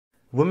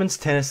Women's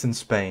tennis in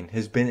Spain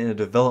has been in a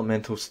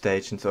developmental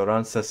stage since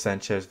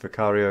Sanchez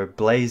Vicario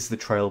blazed the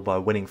trail by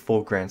winning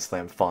 4 Grand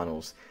Slam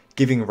finals,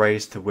 giving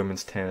rise to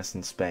women's tennis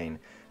in Spain.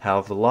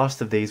 However, the last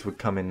of these would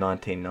come in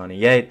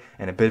 1998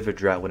 and a bit of a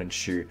drought would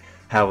ensue.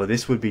 However,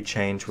 this would be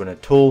changed when a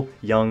tall,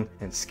 young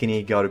and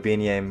skinny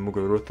Garbiñe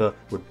Muguruza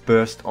would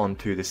burst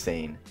onto the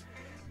scene.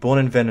 Born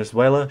in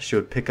Venezuela, she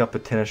would pick up a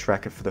tennis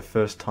racket for the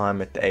first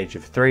time at the age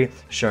of 3,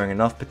 showing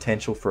enough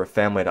potential for a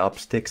family to up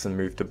sticks and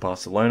move to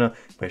Barcelona,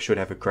 where she would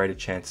have a greater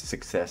chance of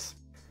success.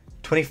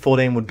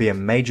 2014 would be a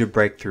major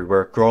breakthrough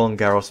where at Roland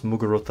Garros,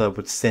 Muguruza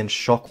would send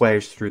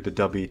shockwaves through the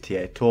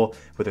WTA Tour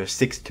with her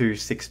 6-2,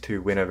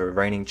 6-2 win over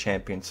reigning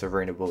champion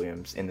Serena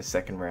Williams in the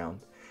second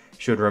round.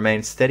 She would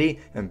remain steady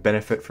and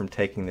benefit from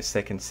taking the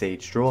second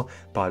seed draw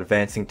by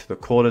advancing to the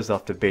quarters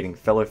after beating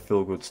fellow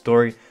feel-good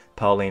story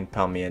Pauline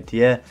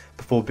Palmientier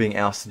before being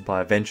ousted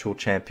by eventual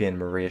champion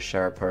Maria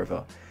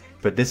Sharapova.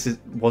 But this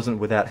wasn't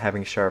without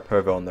having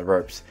Sharapova on the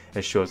ropes,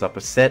 as she was up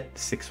a set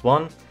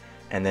 6-1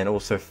 and then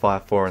also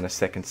 5-4 in the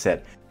second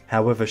set.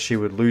 However, she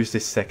would lose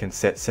this second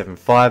set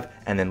 7-5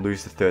 and then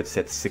lose the third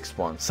set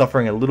 6-1,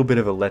 suffering a little bit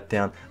of a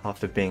letdown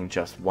after being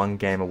just one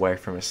game away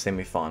from a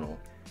semi-final.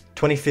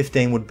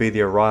 2015 would be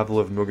the arrival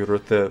of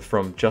Muguruza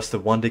from just a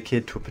wonder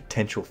kid to a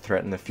potential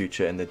threat in the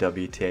future in the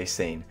WTA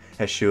scene,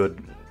 as she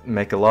would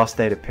make a last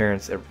date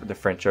appearance at the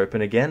French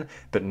Open again,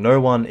 but no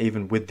one,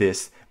 even with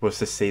this, was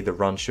to see the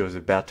run she was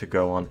about to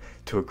go on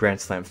to a Grand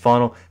Slam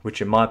final,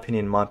 which in my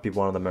opinion might be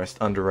one of the most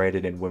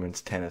underrated in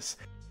women's tennis.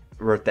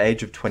 Where at the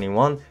age of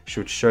 21, she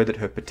would show that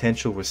her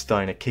potential was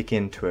starting to kick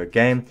into her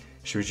game.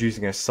 She was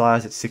using her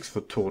size at 6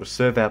 foot tall to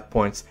serve out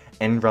points,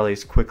 end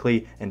rallies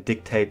quickly, and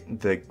dictate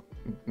the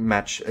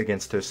match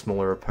against her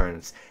smaller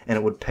opponents, and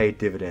it would pay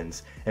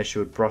dividends as she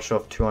would brush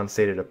off 2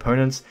 unseeded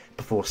opponents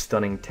before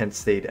stunning 10th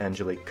seed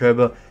Angelique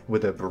Kerber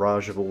with a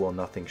barrage of all or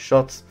nothing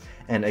shots,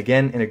 and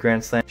again in a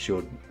Grand Slam she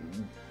would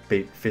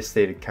beat 5th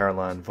seeded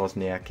Caroline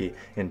Wozniacki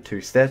in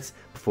 2 sets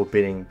before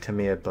beating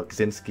Tamir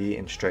Bugzinski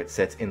in straight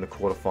sets in the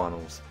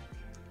quarterfinals.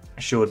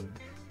 She would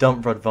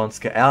dump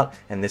Radwanska out,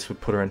 and this would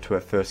put her into her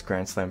first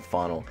Grand Slam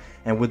final,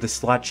 and with the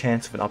slight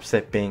chance of an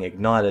upset being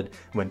ignited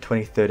when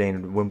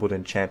 2013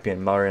 Wimbledon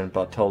champion Marion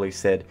Bartoli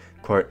said,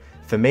 quote,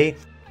 "For me,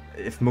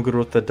 if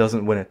Muguruza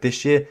doesn't win it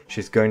this year,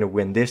 she's going to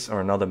win this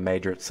or another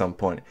major at some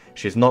point.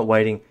 She's not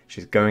waiting,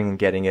 she's going and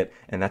getting it,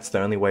 and that's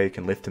the only way you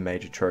can lift a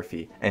major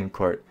trophy," end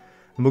quote.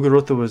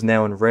 Muguruza was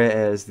now in rare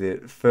air as the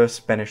first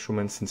Spanish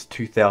woman since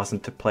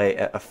 2000 to play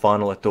at a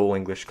final at the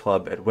All-English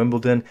Club at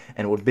Wimbledon,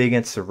 and it would be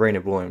against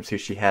Serena Williams, who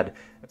she had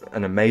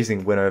an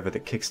amazing win over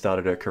that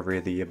kick-started her career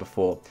the year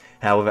before.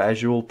 However,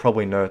 as you all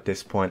probably know at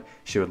this point,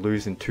 she would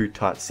lose in 2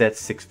 tight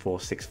sets, 6-4,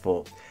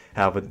 6-4.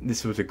 However,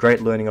 this was a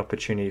great learning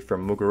opportunity for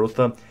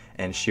Muguruza,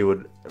 and she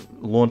would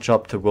launch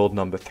up to world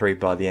number 3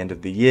 by the end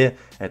of the year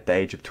at the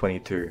age of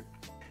 22.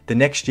 The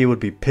next year would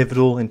be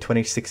pivotal in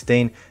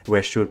 2016,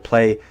 where she would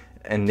play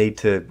and need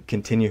to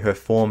continue her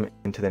form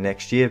into the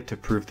next year to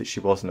prove that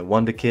she wasn't a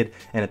wonder kid,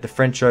 and at the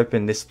French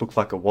Open this looked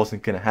like it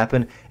wasn't going to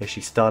happen as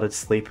she started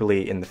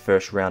sleepily in the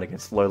first round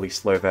against lowly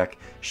Slovak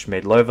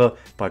Schmedlova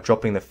by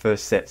dropping the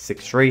first set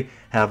 6-3.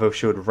 However,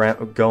 she would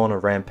go on a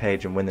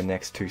rampage and win the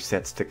next 2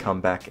 sets to come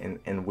back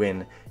and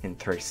win in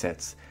 3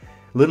 sets.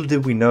 Little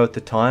did we know at the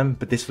time,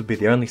 but this would be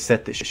the only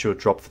set that she would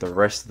drop for the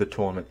rest of the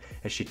tournament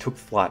as she took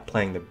flight,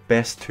 playing the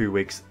best 2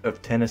 weeks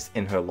of tennis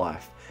in her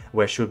life,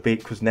 where she would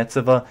beat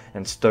Kuznetsova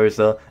and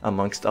Stosur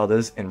amongst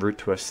others en route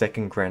to her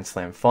second Grand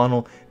Slam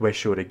final, where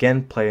she would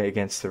again play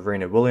against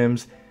Serena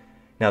Williams.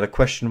 Now the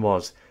question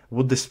was,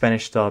 would the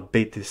Spanish star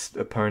beat this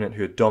opponent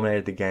who had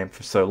dominated the game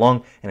for so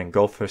long and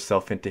engulf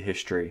herself into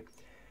history?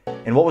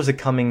 In what was a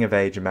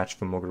coming-of-age match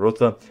for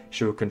Muguruza,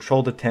 she would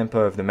control the tempo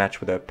of the match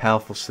with her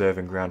powerful serve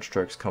and ground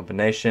strokes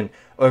combination,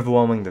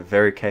 overwhelming the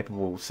very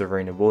capable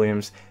Serena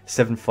Williams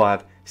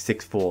 7-5,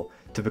 6-4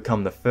 to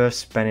become the first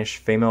Spanish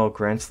female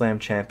Grand Slam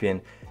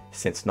champion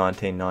since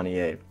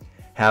 1998.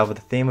 However,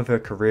 the theme of her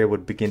career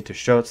would begin to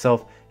show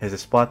itself, as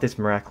despite this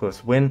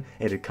miraculous win,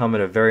 it had come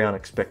at a very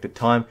unexpected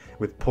time,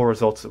 with poor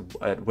results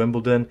at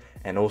Wimbledon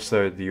and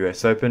also the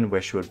US Open,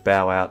 where she would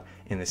bow out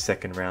in the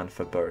second round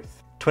for both.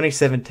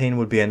 2017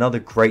 would be another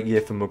great year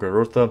for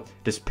Muguruza,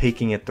 just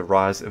peaking at the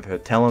rise of her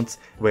talents,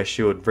 where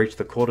she would reach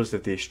the quarters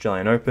of the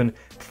Australian Open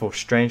before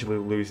strangely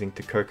losing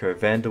to Coco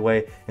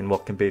Vandeweghe in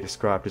what can be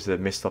described as a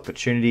missed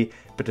opportunity.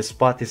 But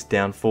despite this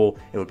downfall,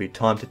 it would be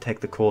time to take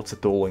the courts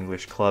at the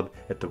All-English Club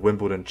at the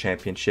Wimbledon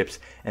Championships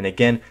and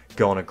again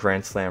go on a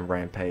Grand Slam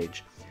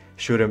rampage.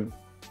 She would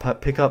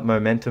pick up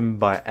momentum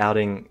by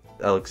outing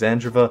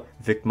Alexandrova,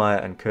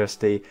 Vickmeyer and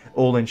Kirsty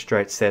all in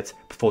straight sets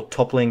before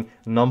toppling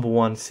number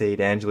 1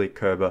 seed Angelique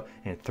Kerber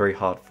in 3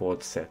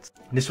 hard-fought sets.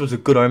 This was a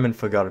good omen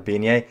for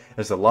Garbiñe,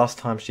 as the last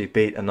time she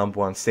beat a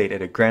number 1 seed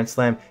at a Grand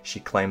Slam, she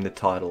claimed the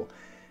title.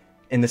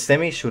 In the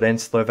semi, she would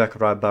end Slovak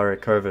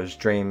Rybarikova's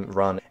dream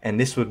run, and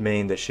this would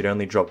mean that she'd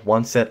only drop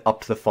 1 set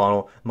up to the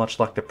final, much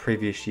like the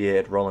previous year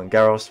at Roland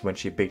Garros when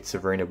she beat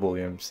Serena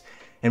Williams.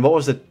 In what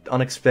was an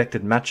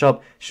unexpected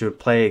matchup, she would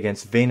play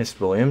against Venus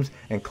Williams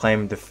and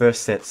claim the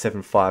first set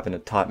 7-5 in a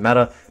tight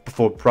matter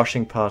before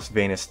brushing past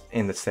Venus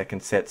in the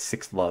second set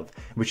 6-love,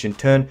 which in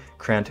turn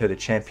crowned her the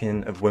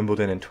champion of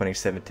Wimbledon in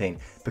 2017,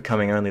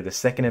 becoming only the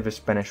second ever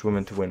Spanish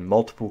woman to win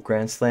multiple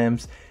Grand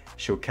Slams.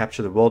 She will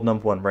capture the world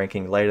 #1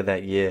 ranking later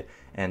that year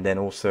and then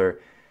also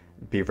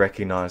be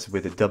recognized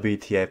with the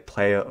WTA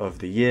Player of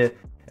the Year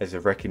as a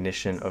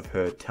recognition of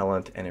her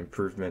talent and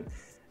improvement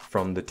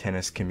from the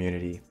tennis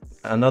community.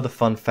 Another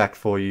fun fact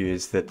for you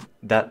is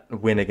that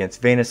win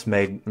against Venus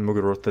made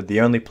Muguruza the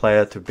only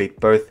player to beat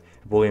both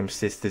Williams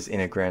sisters in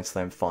a Grand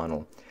Slam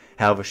final.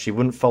 However, she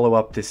wouldn't follow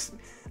up this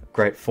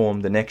great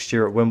form the next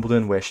year at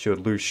Wimbledon, where she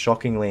would lose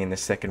shockingly in the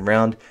second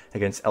round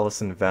against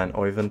Alison van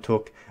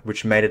Uyventok,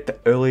 which made it the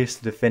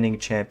earliest defending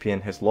champion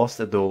has lost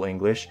a dual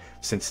English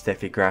since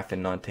Steffi Graf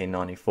in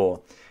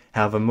 1994.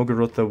 However,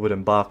 Muguruza would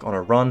embark on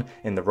a run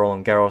in the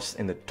Roland Garros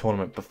in the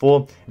tournament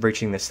before,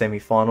 reaching the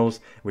semi-finals,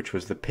 which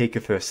was the peak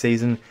of her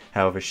season.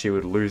 However, she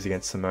would lose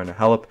against Simona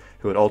Halep,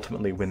 who would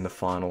ultimately win the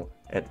final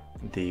at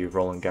the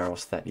Roland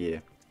Garros that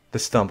year. The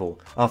stumble.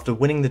 After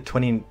winning the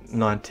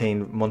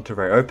 2019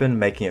 Monterrey Open,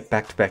 making it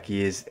back-to-back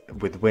years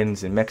with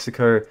wins in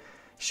Mexico,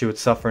 she would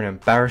suffer an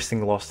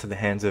embarrassing loss to the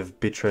hands of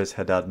Beatriz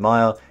Haddad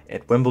Maia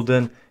at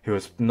Wimbledon, who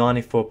was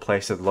 94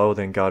 places lower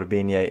than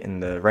Garbiñe in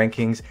the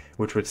rankings,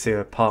 which would see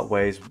her part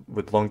ways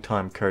with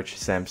longtime coach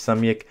Sam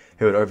Sumyik,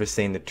 who had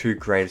overseen the two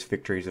greatest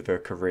victories of her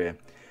career.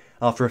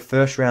 After a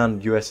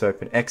first-round US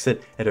Open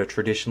exit at her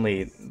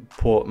traditionally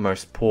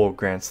most poor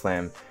Grand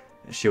Slam,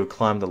 she would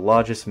climb the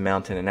largest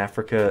mountain in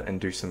Africa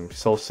and do some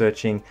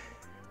soul-searching,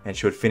 and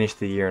she would finish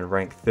the year in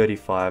rank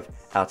 35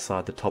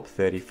 outside the top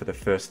 30 for the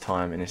first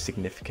time in a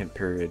significant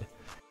period.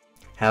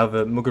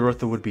 However,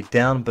 Muguruza would be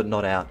down but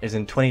not out, as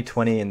in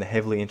 2020 in the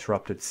heavily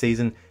interrupted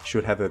season, she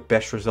would have her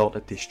best result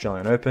at the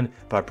Australian Open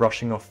by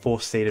brushing off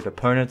 4-seeded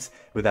opponents,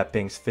 with that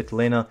being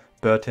Svitolina,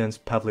 Bertens,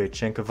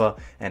 Pavlyuchenkova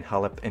and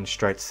Halep in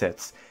straight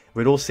sets.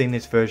 We'd all seen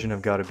this version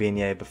of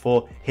Garbiñe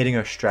before, hitting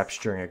her straps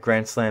during a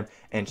Grand Slam,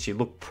 and she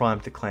looked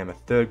primed to claim a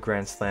third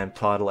Grand Slam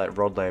title at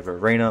Rod Laver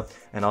Arena,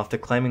 and after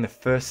claiming the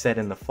first set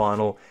in the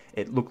final,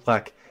 it looked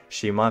like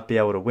she might be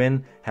able to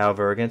win.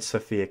 However, against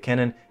Sofia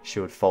Kenin, she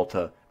would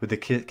falter, with the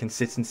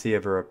consistency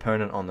of her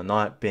opponent on the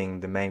night being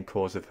the main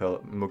cause of her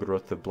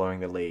Muguruza blowing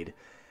the lead.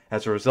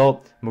 As a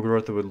result,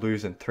 Muguruza would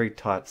lose in 3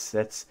 tight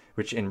sets,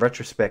 which in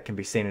retrospect can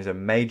be seen as a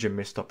major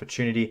missed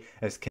opportunity,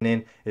 as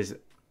Kenin is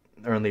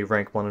only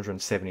ranked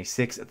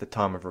 176 at the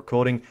time of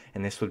recording,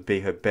 and this would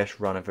be her best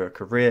run of her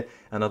career,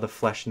 another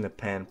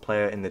flash-in-the-pan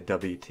player in the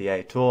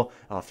WTA Tour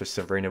after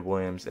Serena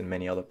Williams and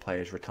many other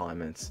players'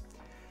 retirements.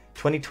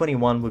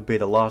 2021 would be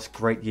the last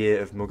great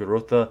year of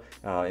Muguruza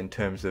in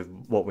terms of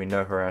what we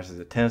know her as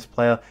a tennis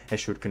player,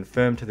 as she would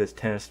confirm to this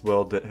tennis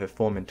world that her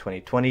form in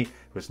 2020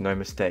 was no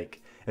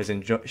mistake, as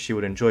she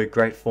would enjoy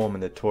great form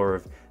in the tour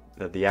of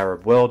the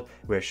Arab world,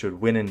 where she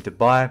would win in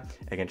Dubai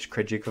against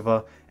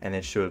Krejcikova, and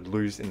then she would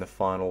lose in the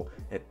final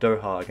at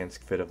Doha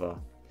against Kvitova.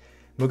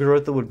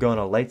 Muguruza would go on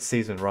a late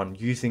season run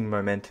using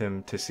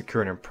momentum to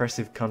secure an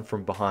impressive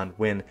come-from-behind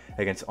win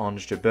against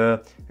Ons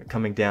Jabeur,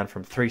 coming down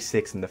from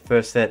 3-6 in the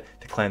first set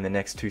to claim the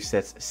next 2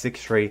 sets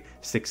 6-3,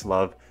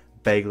 6-love,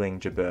 bageling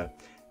Jabeur.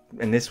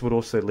 And this would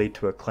also lead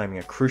to her claiming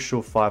a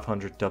crucial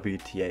 500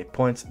 WTA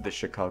points at the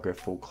Chicago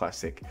Full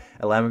Classic,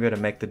 allowing her to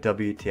make the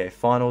WTA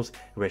Finals,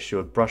 where she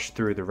would brush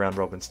through the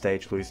round-robin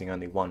stage losing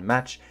only 1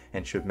 match,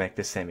 and she would make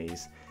the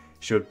semis.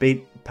 She would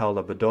beat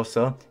Paula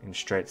Badosa in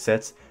straight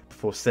sets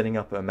before setting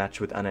up a match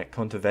with Anett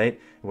Kontaveit,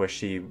 where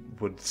she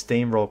would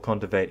steamroll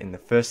Kontaveit in the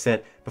first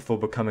set before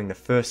becoming the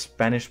first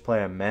Spanish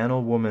player, man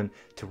or woman,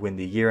 to win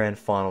the year-end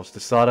finals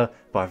decider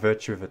by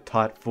virtue of a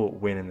tight-fought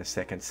win in the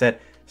second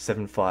set,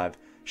 7-5.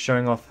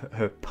 Showing off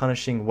her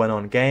punishing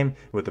went-on game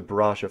with a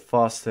barrage of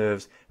fast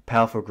serves,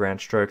 powerful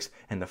ground strokes,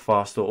 and the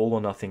faster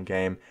all-or-nothing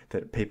game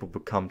that people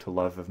become to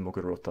love of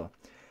Muguruza.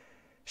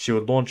 She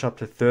would launch up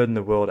to 3rd in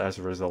the world as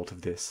a result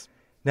of this.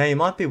 Now you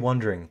might be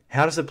wondering,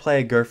 how does a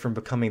player go from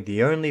becoming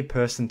the only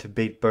person to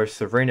beat both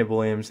Serena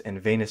Williams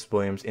and Venus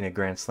Williams in a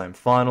Grand Slam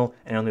final,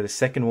 and only the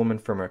second woman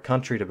from her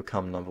country to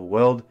become number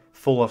world,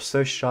 fall off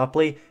so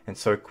sharply and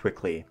so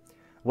quickly?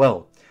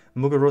 Well,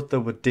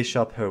 Muguruza would dish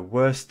up her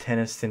worst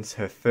tennis since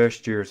her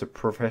first year as a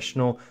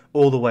professional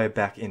all the way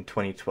back in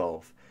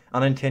 2012,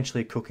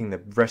 unintentionally cooking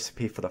the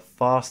recipe for the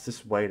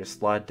fastest way to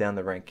slide down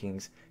the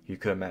rankings you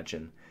could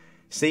imagine.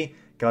 See,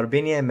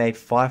 Garbiñe made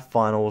 5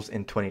 finals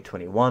in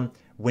 2021,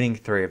 winning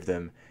 3 of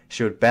them.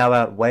 She would bow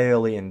out way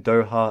early in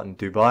Doha and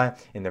Dubai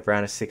in the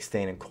round of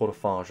 16 and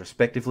quarterfinals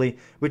respectively,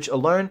 which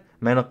alone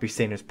may not be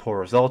seen as poor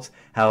results,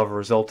 however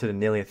resulted in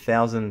nearly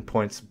 1,000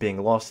 points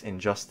being lost in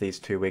just these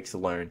 2 weeks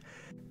alone.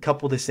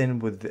 Couple this in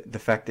with the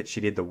fact that she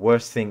did the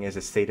worst thing as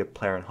a seeded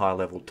player in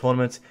high-level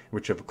tournaments,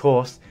 which of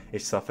course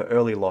is suffer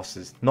early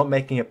losses, not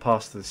making it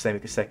past the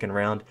second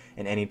round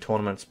in any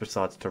tournaments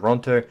besides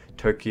Toronto,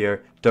 Tokyo,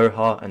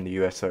 Doha and the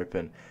US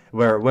Open,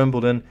 where at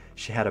Wimbledon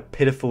she had a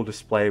pitiful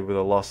display with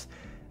a loss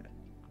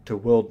to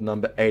world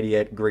number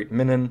 88 Greet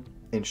Minnen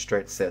in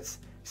straight sets.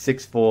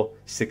 6'4",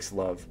 6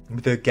 love.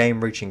 With her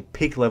game reaching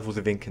peak levels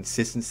of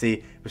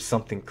inconsistency was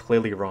something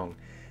clearly wrong.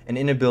 An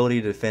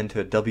inability to defend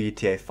her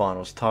WTA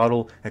Finals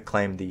title,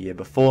 acclaimed the year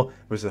before,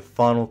 was a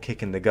final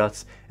kick in the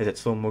guts as it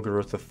saw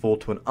Muguruza fall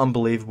to an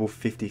unbelievable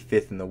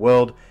 55th in the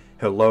world,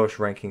 her lowest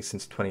ranking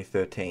since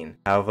 2013.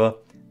 However,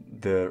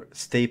 the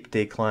steep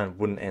decline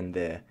wouldn't end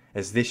there,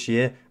 as this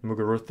year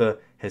Muguruza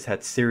has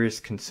had serious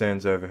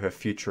concerns over her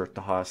future at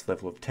the highest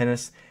level of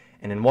tennis,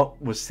 and in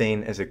what was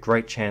seen as a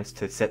great chance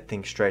to set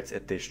things straight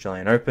at the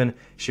Australian Open,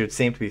 she would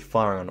seem to be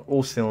firing on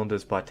all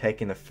cylinders by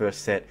taking the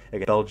first set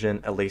against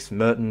Belgian Elise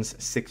Mertens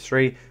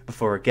 6-3,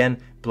 before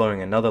again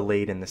blowing another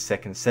lead in the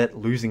second set,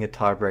 losing a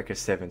tiebreaker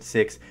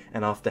 7-6,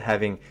 and after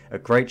having a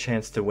great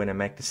chance to win and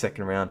make the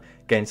second round,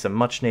 gain some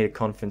much needed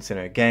confidence in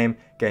her game,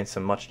 gain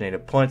some much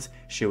needed points,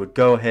 she would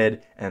go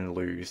ahead and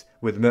lose,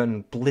 with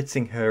Mertens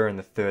blitzing her in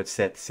the third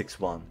set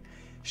 6-1.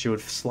 She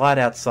would slide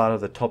outside of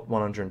the top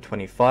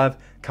 125,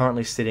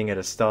 currently sitting at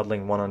a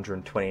startling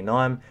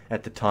 129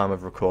 at the time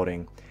of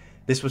recording.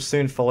 This was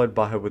soon followed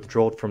by her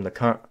withdrawal from the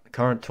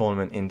current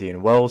tournament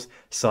Indian Wells,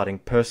 citing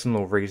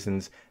personal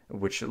reasons,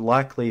 which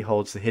likely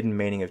holds the hidden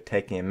meaning of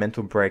taking a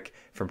mental break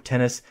from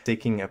tennis,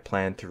 seeking a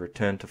plan to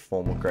return to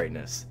formal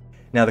greatness.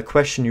 Now the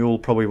question you will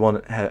probably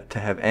want to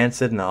have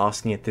answered and are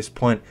asking at this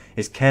point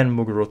is, can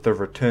Muguruza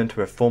return to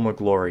her former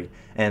glory?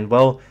 And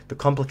well, the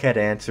complicated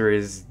answer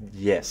is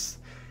yes.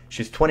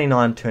 She's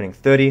 29 turning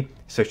 30,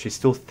 so she's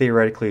still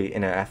theoretically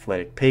in her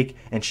athletic peak,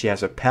 and she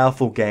has a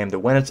powerful game that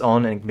when it's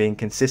on and being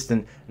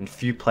consistent, and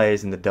few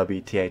players in the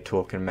WTA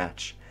Tour can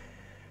match.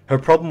 Her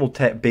problem will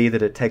be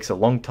that it takes a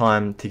long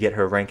time to get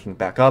her ranking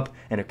back up,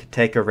 and it could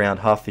take around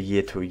half a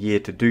year to a year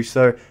to do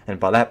so, and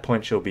by that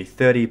point she'll be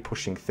 30,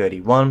 pushing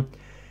 31.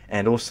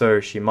 And also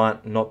she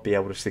might not be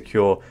able to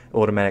secure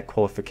automatic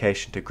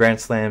qualification to Grand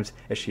Slams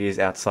as she is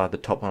outside the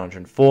top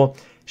 104.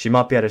 She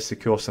might be able to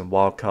secure some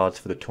wildcards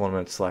for the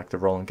tournaments like the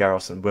Roland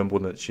Garros and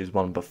Wimbledon that she's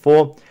won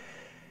before.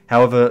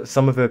 However,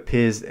 some of her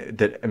peers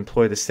that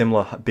employ the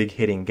similar big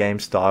hitting game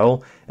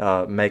style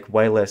make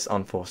way less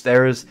unforced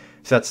errors,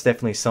 so that's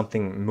definitely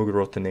something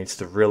Muguruza needs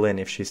to reel in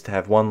if she's to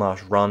have one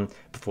last run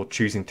before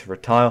choosing to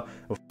retire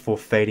or before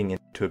fading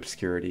into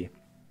obscurity.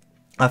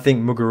 I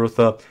think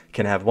Muguruza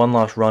can have one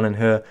last run in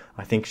her.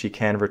 I think she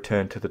can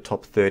return to the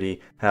top 30.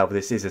 However,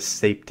 this is a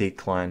steep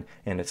decline,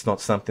 and it's not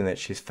something that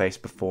she's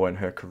faced before in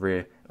her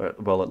career,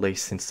 well, at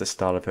least since the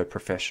start of her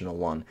professional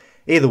one.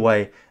 Either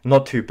way,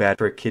 not too bad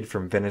for a kid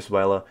from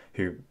Venezuela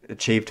who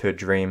achieved her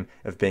dream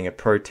of being a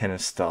pro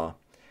tennis star.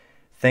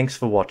 Thanks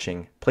for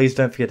watching. Please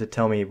don't forget to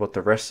tell me what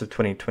the rest of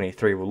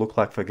 2023 will look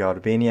like for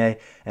Garbiñe,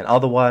 and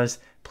otherwise,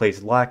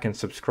 please like and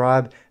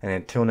subscribe, and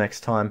until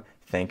next time,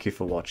 thank you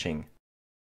for watching.